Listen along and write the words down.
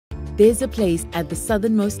There's a place at the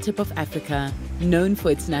southernmost tip of Africa, known for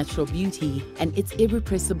its natural beauty and its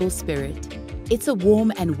irrepressible spirit. It's a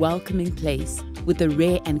warm and welcoming place with a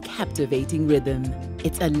rare and captivating rhythm.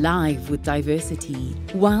 It's alive with diversity.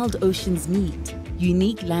 Wild oceans meet,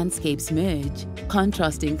 unique landscapes merge,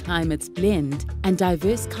 contrasting climates blend, and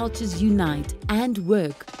diverse cultures unite and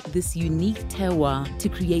work this unique terroir to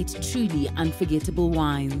create truly unforgettable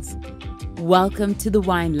wines. Welcome to the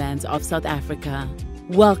winelands of South Africa.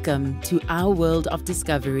 Welcome to our world of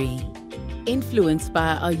discovery. Influenced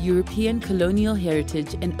by our European colonial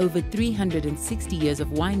heritage and over 360 years of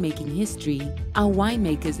winemaking history, our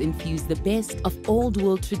winemakers infuse the best of old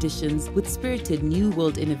world traditions with spirited new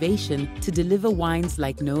world innovation to deliver wines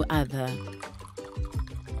like no other.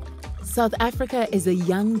 South Africa is a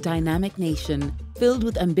young, dynamic nation filled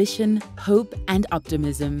with ambition, hope, and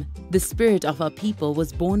optimism. The spirit of our people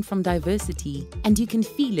was born from diversity, and you can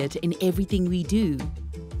feel it in everything we do.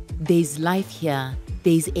 There's life here,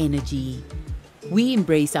 there's energy. We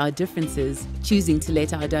embrace our differences, choosing to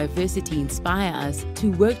let our diversity inspire us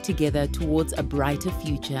to work together towards a brighter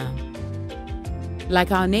future.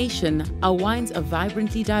 Like our nation, our wines are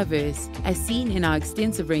vibrantly diverse, as seen in our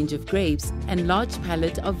extensive range of grapes and large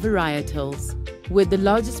palette of varietals. We're the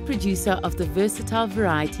largest producer of the versatile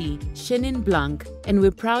variety Chenin Blanc, and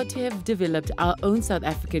we're proud to have developed our own South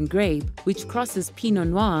African grape, which crosses Pinot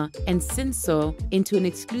Noir and Cinsault into an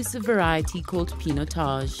exclusive variety called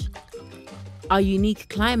Pinotage. Our unique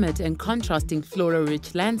climate and contrasting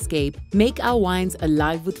flora-rich landscape make our wines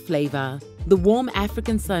alive with flavor. The warm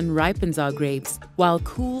African sun ripens our grapes, while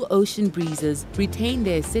cool ocean breezes retain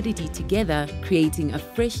their acidity together, creating a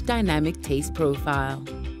fresh, dynamic taste profile.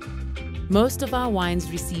 Most of our wines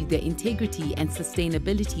receive their Integrity and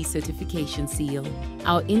Sustainability Certification seal.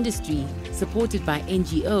 Our industry, supported by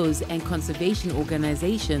NGOs and conservation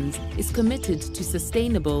organizations, is committed to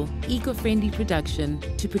sustainable, eco-friendly production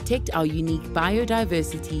to protect our unique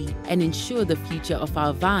biodiversity and ensure the future of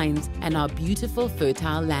our vines and our beautiful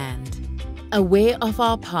fertile land. Aware of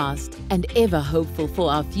our past and ever hopeful for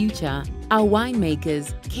our future, our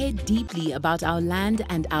winemakers care deeply about our land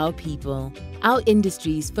and our people. Our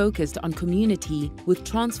industry is focused on community with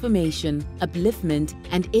transformation, upliftment,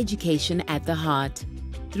 and education at the heart.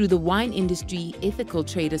 Through the Wine Industry Ethical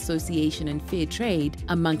Trade Association and Fair Trade,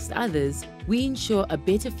 amongst others, we ensure a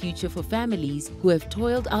better future for families who have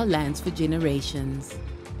toiled our lands for generations.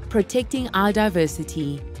 Protecting our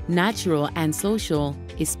diversity, natural and social,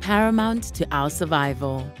 is paramount to our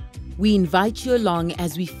survival. We invite you along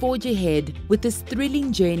as we forge ahead with this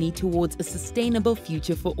thrilling journey towards a sustainable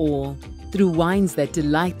future for all. Through wines that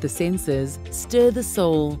delight the senses, stir the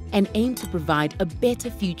soul, and aim to provide a better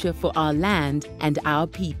future for our land and our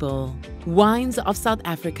people. Wines of South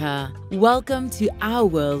Africa, welcome to our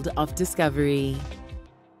world of discovery.